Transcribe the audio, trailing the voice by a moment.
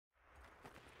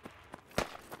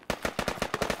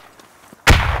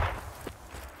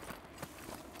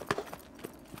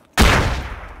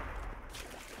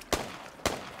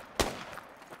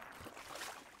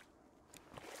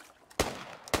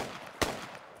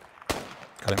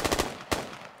Got him.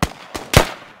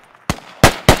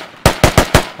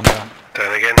 I'm down.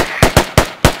 Down again.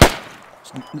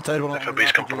 The third one.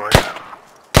 FOB's compromised.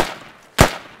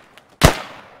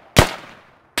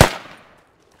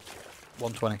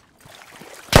 $120.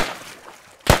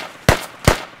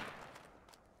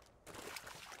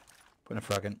 Putting a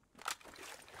frag in.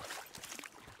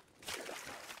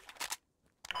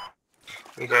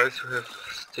 You guys have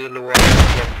still one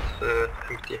slot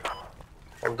empty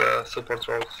on the support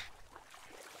roles.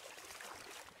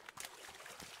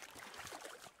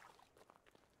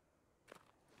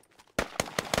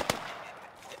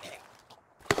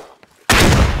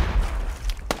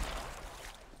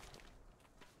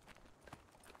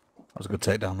 That was a good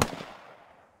takedown.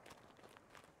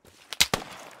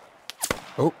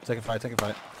 Oh, taking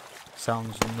fire.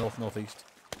 Sounds northeast.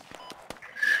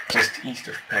 Just east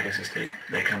of Pegasus,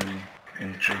 they're coming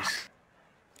in the trees.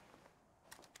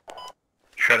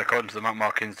 Shred, according to the map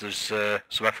markings, there's some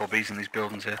FOBs in these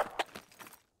buildings here.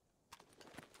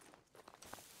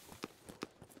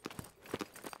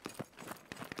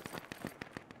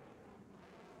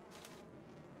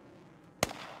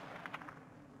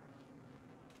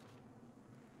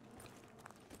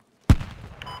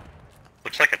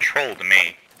 Looks like a troll to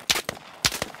me.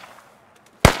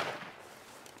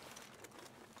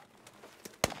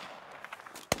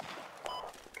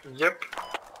 Yep.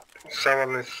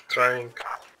 Someone is trying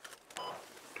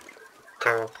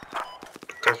to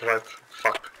right.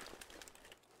 Fuck.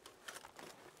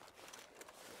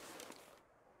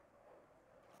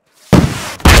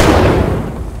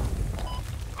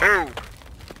 Oh!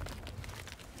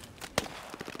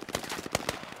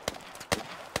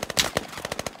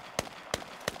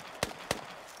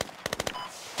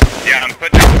 Yeah, I'm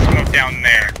putting out the smoke down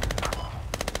there.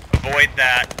 Avoid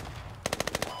that.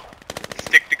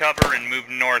 Stick to cover and move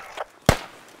north.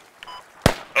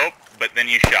 Oh, but then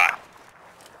you shot.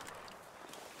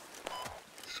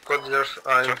 Squad leaders,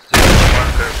 I'm still on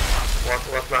the marker.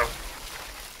 What now?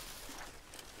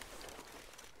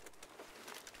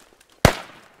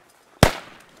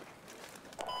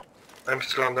 I'm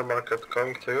still on the market.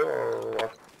 Going to you or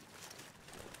what?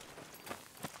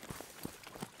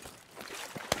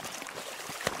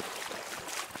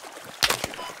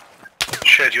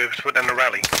 Shed, you able to put down a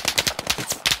rally?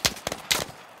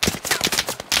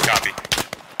 Copy.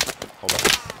 Hold on.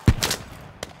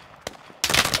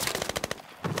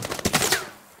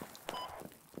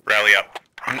 Rally up.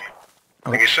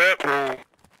 Thank you, sir.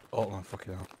 Oh man,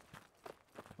 fucking hell.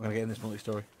 I'm gonna get in this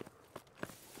multi-story.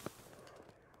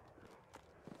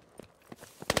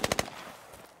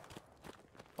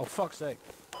 Oh fuck's sake.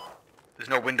 There's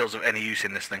no windows of any use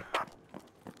in this thing.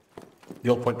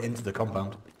 You'll point into the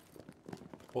compound.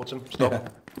 Autumn, stop. Yeah.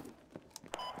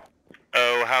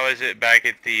 Oh, how is it back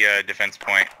at the defense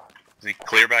point? Is it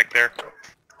clear back there?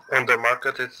 On the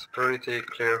market it's pretty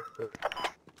clear.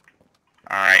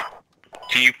 Alright.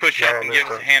 Can you push Yeah, up and give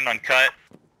us a hand on cut?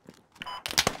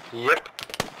 Yep.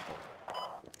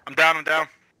 I'm down.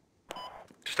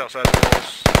 Just outside the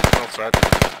walls. Outside.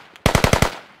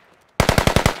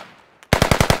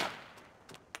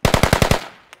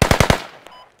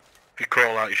 If you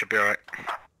crawl out, you should be alright.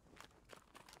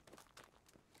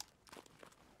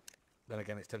 Then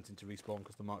again, it's tempting to respawn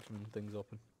because the marksman thing's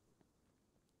open.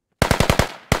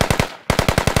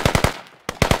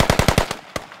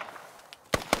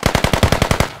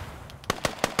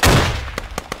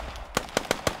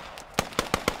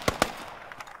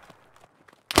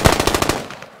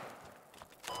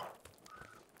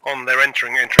 They're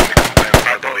entering the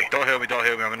compound. Don't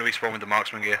hear me, I'm gonna respawn with the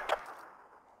marksman gear.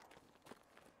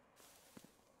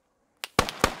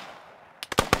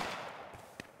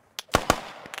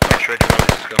 Shred your rallies,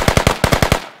 let's go.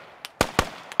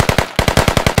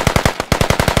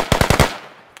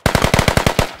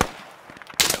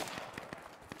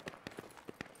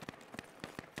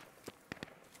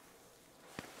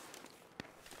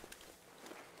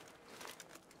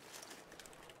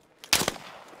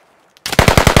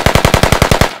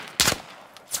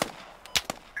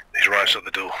 He's right at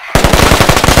the door.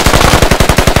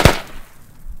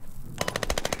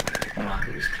 The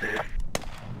market is clear.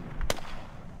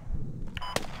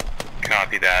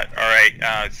 Copy that.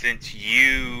 Alright, since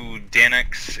you,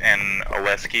 Denix, and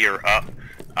Oleski are up,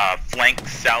 flank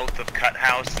south of Cut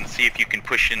House and see if you can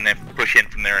push in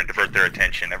from there and divert their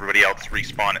attention. Everybody else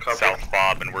respawn at Copy. South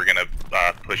Fob and we're gonna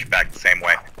push back the same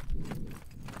way.